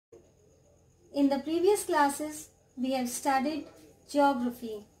In the previous classes, we have studied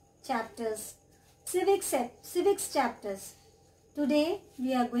geography chapters, civics chapters. Today,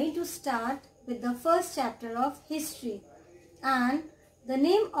 we are going to start with the first chapter of history, and the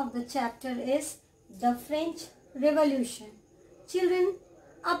name of the chapter is the French Revolution. Children,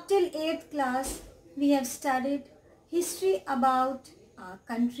 up till 8th class, we have studied history about our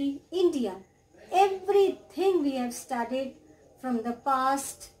country, India. Everything we have studied from the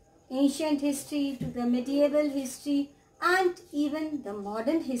past, ancient history to the medieval history and even the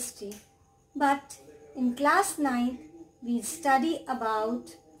modern history. But in class 9, we study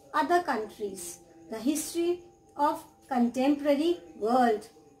about other countries, the history of contemporary world.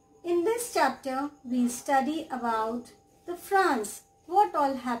 In this chapter, we study about the France, what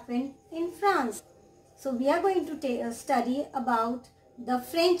all happened in France. So we are going to study about the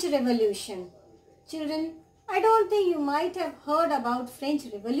French Revolution. Children, I don't think you might have heard about French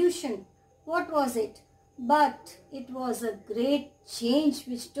Revolution. What was it? But it was a great change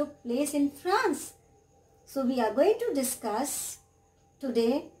which took place in France. So we are going to discuss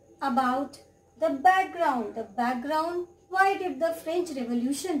today about the background, why did the French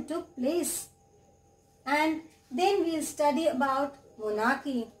Revolution took place? And then we'll study about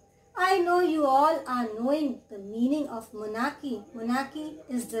monarchy. I know you all are knowing the meaning of monarchy. Monarchy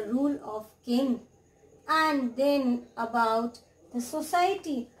is the rule of king. And then about the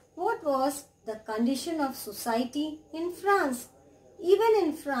society. What was the condition of society in France? Even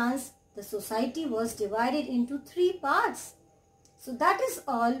in France, the society was divided into 3 parts. So that is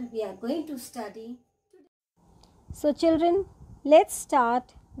all we are going to study today. So children, let's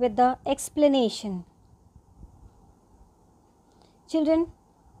start with the explanation. Children,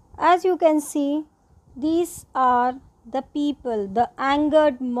 as you can see, these are the people, the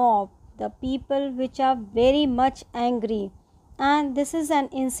angered mob, the people which are very much angry. And this is an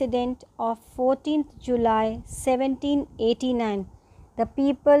incident of 14th July 1789. The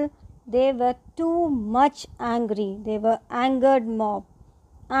people, they were too much angry. They were angered mob.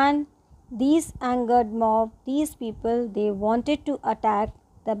 And these angered mob, these people, they wanted to attack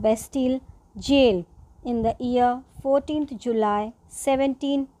the Bastille jail in the year 14th July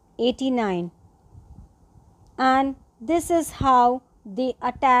 1789. And this is how they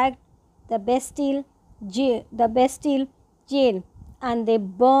attacked the Bastille jail and they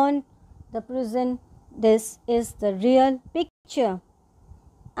burned the prison. This is the real picture.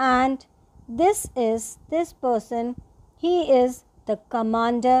 And this person, he is the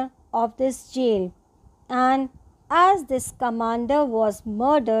commander of this jail. And as this commander was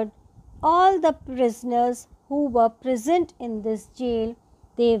murdered, all the prisoners who were present in this jail,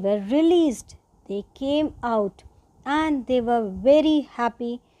 they were released. They came out and they were very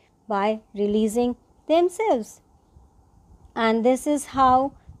happy by releasing themselves. And this is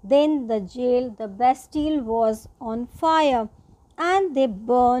how then the jail, the Bastille, was on fire and they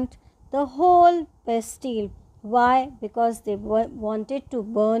burnt the whole Bastille. Why? Because they wanted to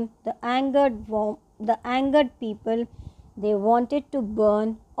burn the angered people. They wanted to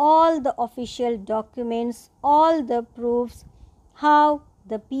burn all the official documents, all the proofs, how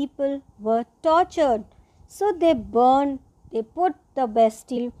the people were tortured. So they put the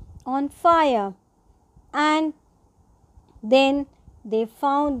Bastille on fire, and then they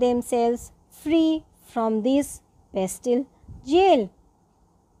found themselves free from this Bastille jail.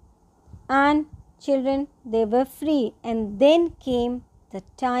 And children, they were free, and then came the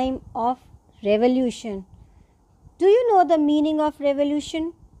time of revolution. Do you know the meaning of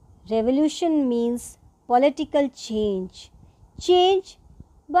revolution? Revolution means political change. Change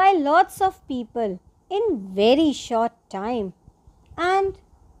by lots of people in very short time, and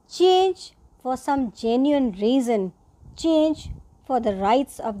change for some genuine reason, change for the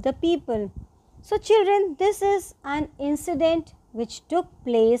rights of the people. So children, this is an incident which took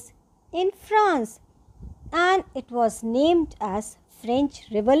place in France, and it was named as French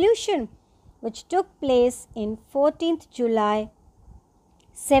Revolution, which took place in 14th July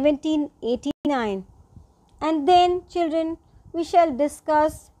 1789. And then children, we shall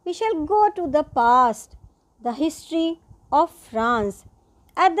go to the past, the history of France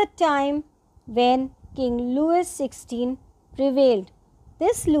at the time when King Louis XVI prevailed.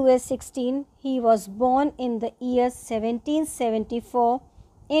 This Louis XVI, he was born in the year 1774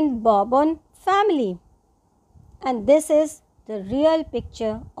 in Bourbon family. And this is the real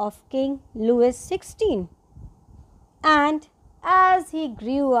picture of King Louis XVI. And as he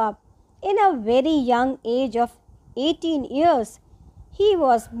grew up in a very young age of 18 years, he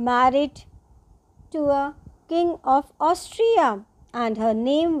was married to a king of Austria, and her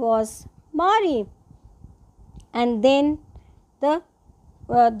name was Marie. And then the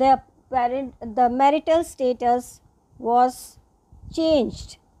the marital status was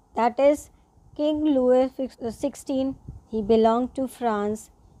changed. That is, King Louis XVI, he belonged to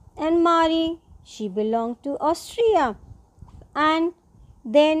France, and Marie, she belonged to Austria. And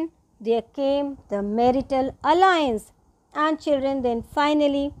then there came the marital alliance. And children, then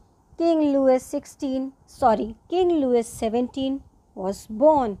finally King Louis XVII was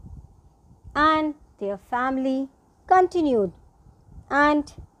born, and their family continued.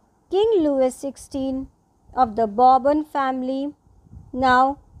 And King Louis XVI of the Bourbon family,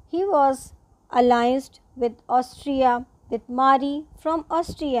 now he was allianced with Austria, with Marie from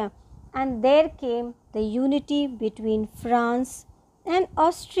Austria, and there came the unity between France and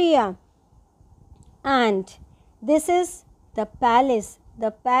Austria. And this is the palace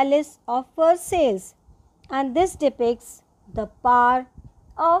of Versailles, and this depicts the power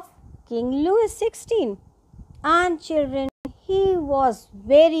of King Louis XVI. And children, he was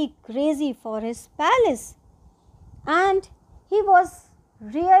very crazy for his palace, and he was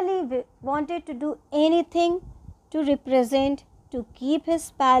really wanted to do anything to represent, to keep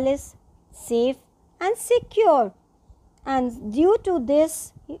his palace safe and secure. And due to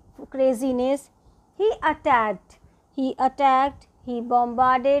this craziness, he attacked, he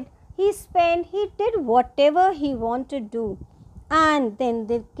bombarded, he did whatever he wanted to do. And then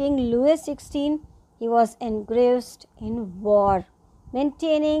the King Louis XVI, he was engrossed in war,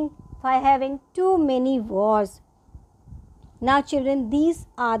 having too many wars. Now children, these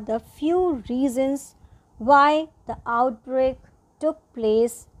are the few reasons why the outbreak took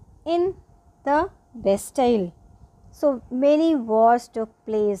place in the Bastille. So many wars took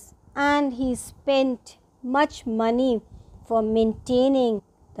place, and he spent much money for maintaining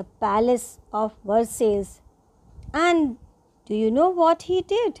the palace of Versailles. And do you know what he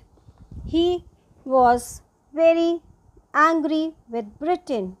did? He was very angry with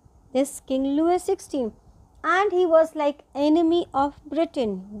Britain, this King Louis XVI, and he was like enemy of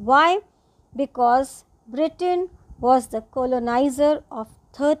Britain. Why? Because Britain was the colonizer of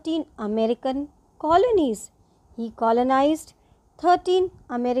 13 American colonies. He colonized 13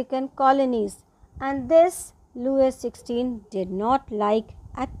 American colonies, and this Louis XVI did not like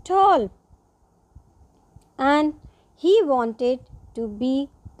at all. And he wanted to be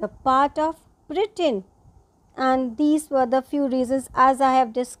the part of Britain. And these were the few reasons, as I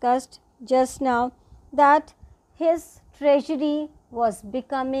have discussed just now, that his treasury was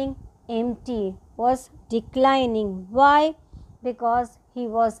becoming empty, was declining. Why? Because he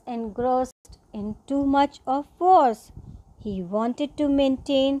was engrossed in too much of wars. He wanted to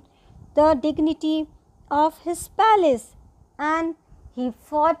maintain the dignity of his palace, and he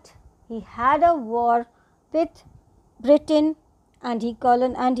had a war with Britain, and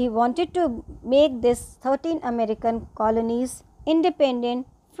he wanted to make this 13 American colonies independent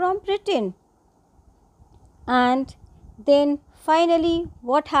from Britain. And then finally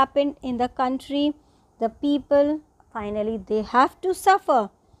what happened in the country? The people finally, they have to suffer,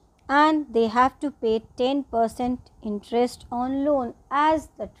 and they have to pay 10% interest on loan, as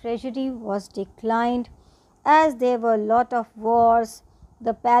the treasury was declined, as there were a lot of wars.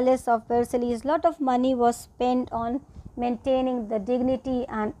 The palace of Versailles, lot of money was spent on maintaining the dignity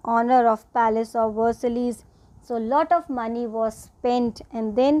and honor of palace of Versailles. So lot of money was spent,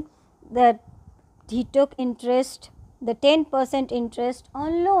 and then he took interest, the 10% interest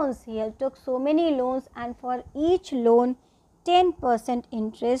on loans. He took so many loans, and for each loan 10%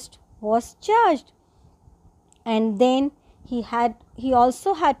 interest was charged. And then he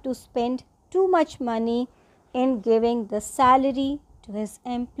also had to spend too much money in giving the salary to his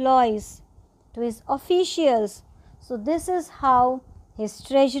employees, to his officials. So this is how his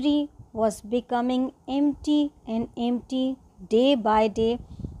treasury was becoming empty and empty day by day.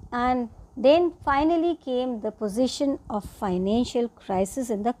 And then finally came the position of financial crisis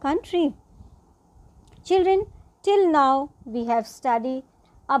in the country. Children, till now we have studied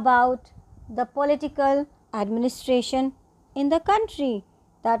about the political administration in the country.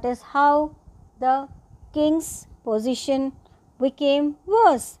 That is how the king's position became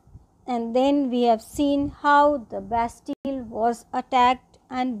worse. And then we have seen how the Bastille was attacked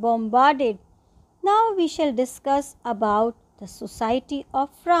and bombarded. Now we shall discuss about the Society of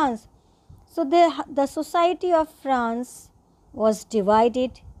France. So the Society of France was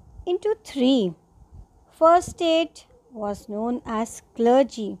divided into three. First state was known as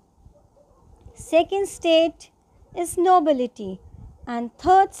clergy. Second state is nobility. And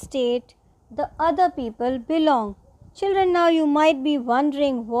third state, the other people belong. Children, now you might be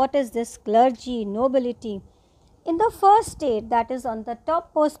wondering, what is this clergy, nobility? In the first state, that is on the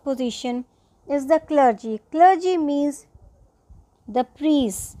topmost position, is the clergy. Clergy means the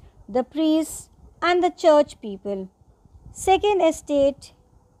priests, the priests and the church people. Second estate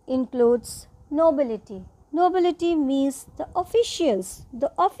includes nobility. Nobility means the officials,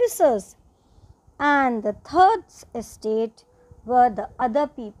 the officers. And the third estate were the other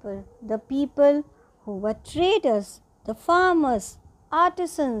people, the people who were traders, the farmers,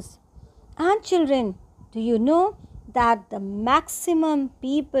 artisans, and children. Do you know that the maximum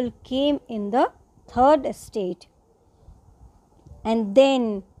people came in the third estate? And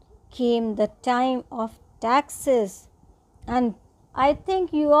then came the time of taxes. And I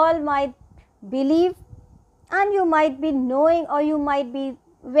think you all might believe, and you might be knowing, or you might be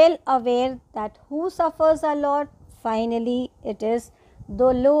well aware that who suffers a lot? Finally, it is the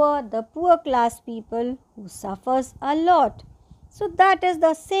lower, the poor class people who suffers a lot. So that is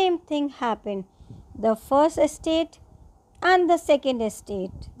the same thing happened. The first estate and the second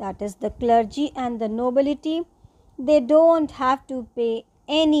estate, that is the clergy and the nobility, they don't have to pay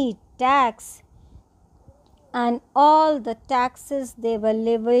any tax, and all the taxes they were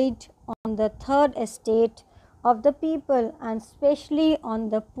levied on the third estate of the people, and especially on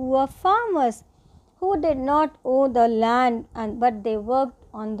the poor farmers who did not own the land, but they worked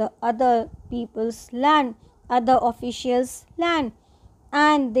on the other people's land, other officials' land,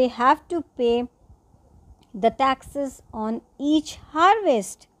 and they have to pay the taxes on each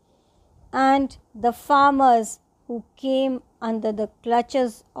harvest. And the farmers who came under the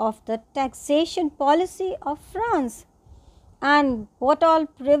clutches of the taxation policy of France, and what all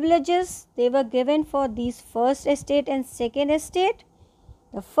privileges they were given for these first estate and second estate.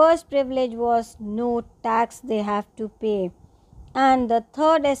 The first privilege was no tax they have to pay, and the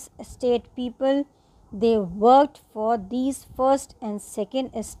third estate people, they worked for these first and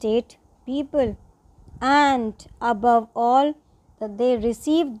second estate people, and above all that they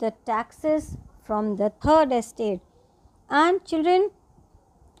received the taxes from the third estate. And children,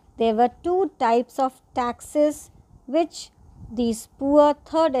 there were two types of taxes which these poor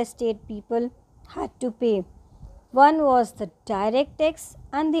third estate people had to pay. One was the direct tax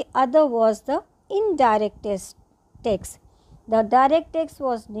and the other was the indirect tax. The direct tax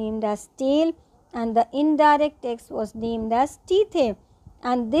was named as taille and the indirect tax was named as tithe.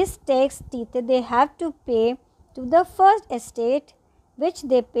 And this tax, tithe, they have to pay to the first estate, which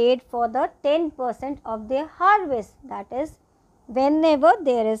they paid for the 10% of their harvest. That is, whenever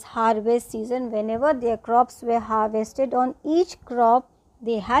there is harvest season, whenever their crops were harvested, on each crop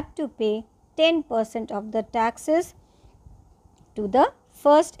they had to pay 10% of the taxes to the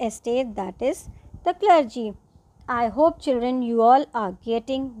first estate, that is the clergy. I hope children you all are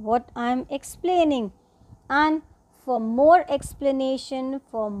getting what I am explaining, and for more explanation,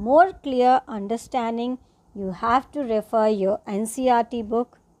 for more clear understanding, you have to refer your NCERT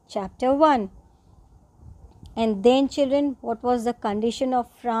book chapter 1. And then children, what was the condition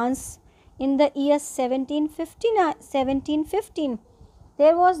of France in the year 1715?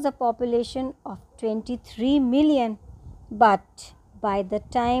 There was the population of 23 million, but by the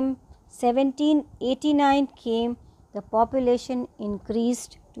time 1789 came, the population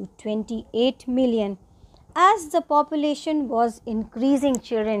increased to 28 million. As the population was increasing,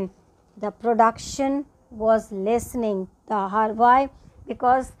 children, the production was lessening. Why?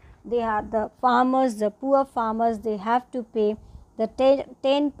 Because they are the farmers, the poor farmers, they have to pay the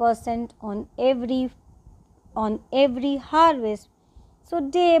 10% on every harvest. So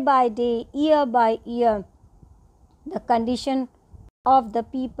day by day, year by year, the condition of the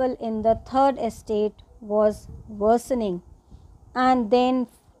people in the third estate was worsening. And then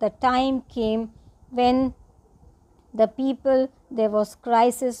the time came when the people, there was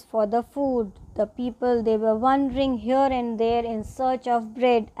crisis for the food. The people, they were wandering here and there in search of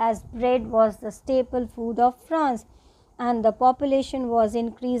bread, as bread was the staple food of France, and the population was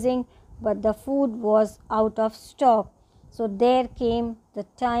increasing, but the food was out of stock. So there came the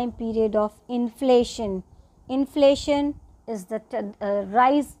time period of inflation. Inflation is the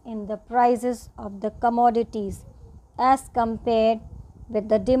rise in the prices of the commodities as compared with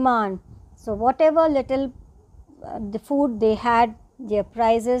the demand. So whatever little the food they had, their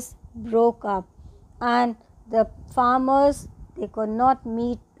prices broke up, and the farmers, they could not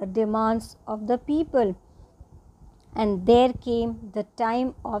meet the demands of the people, and there came the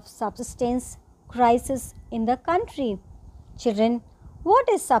time of subsistence crisis in the country. Children, what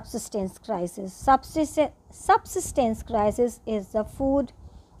is subsistence crisis? Subsistence crisis is the food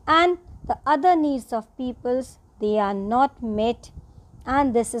and the other needs of peoples, they are not met,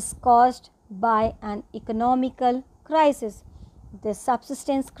 and this is caused by an economical crisis. The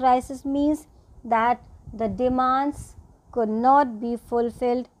subsistence crisis means that the demands could not be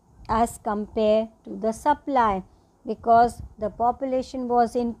fulfilled as compared to the supply, because the population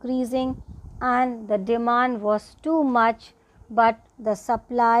was increasing and the demand was too much, but the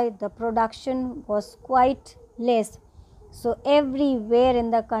supply, the production was quite less. So everywhere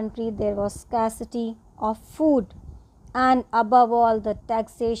in the country there was scarcity of food, and above all the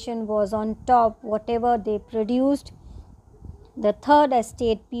taxation was on top. Whatever they produced, the third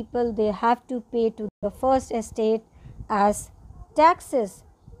estate people, they have to pay to the first estate as taxes.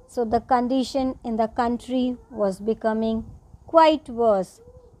 So the condition in the country was becoming quite worse.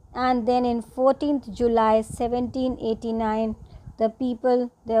 And then in 14th July 1789, the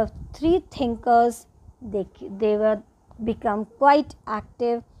people, the three thinkers, they were become quite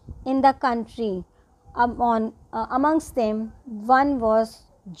active in the country. Amongst them, one was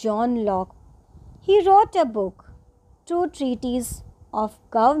John Locke. He wrote a book, Two Treatises of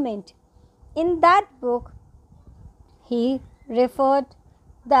Government. In that book, he referred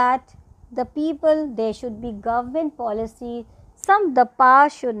that the people, there should be government policy. The power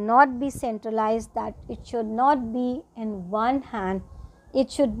should not be centralized, that it should not be in one hand. It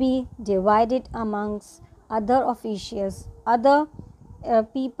should be divided amongst other officials, other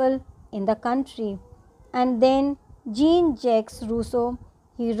people in the country. And then Jean-Jacques Rousseau,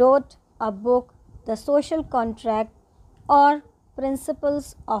 he wrote a book, The Social Contract, or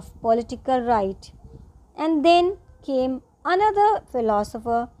Principles of Political Right. And then came another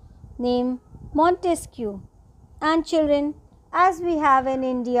philosopher named Montesquieu. And children, as we have in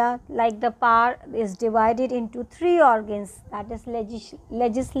India, like the power is divided into three organs, that is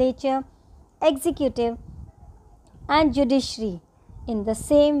legislature, executive and judiciary. In the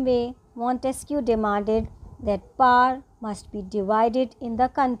same way, Montesquieu demanded that power must be divided in the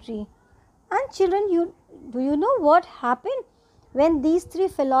country. And children, do you know what happened when these three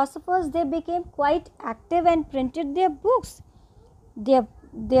philosophers, they became quite active and printed their books? Their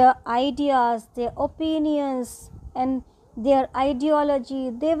ideas, their opinions and their ideology,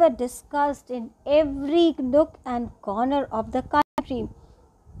 they were discussed in every nook and corner of the country.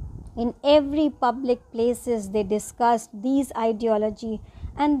 In every public places they discussed these ideology,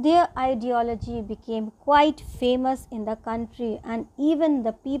 and their ideology became quite famous in the country, and even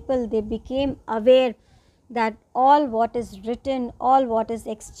the people, they became aware that all what is written, all what is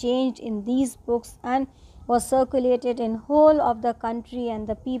exchanged in these books and was circulated in whole of the country, and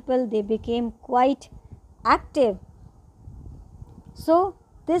the people, they became quite active. So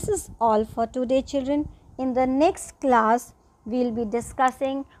this is all for today, children. In the next class we will be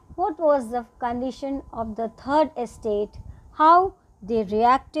discussing what was the condition of the third estate, how they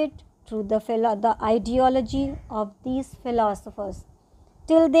reacted to the ideology of these philosophers.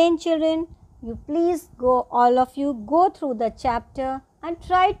 Till then, children, you please go, all of you, go through the chapter and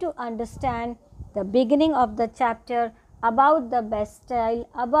try to understand the beginning of the chapter about the Bastille,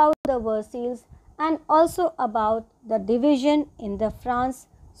 about the Versailles, and also about the division in the France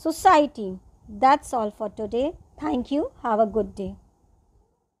society. That's all for today. Thank you. Have a good day.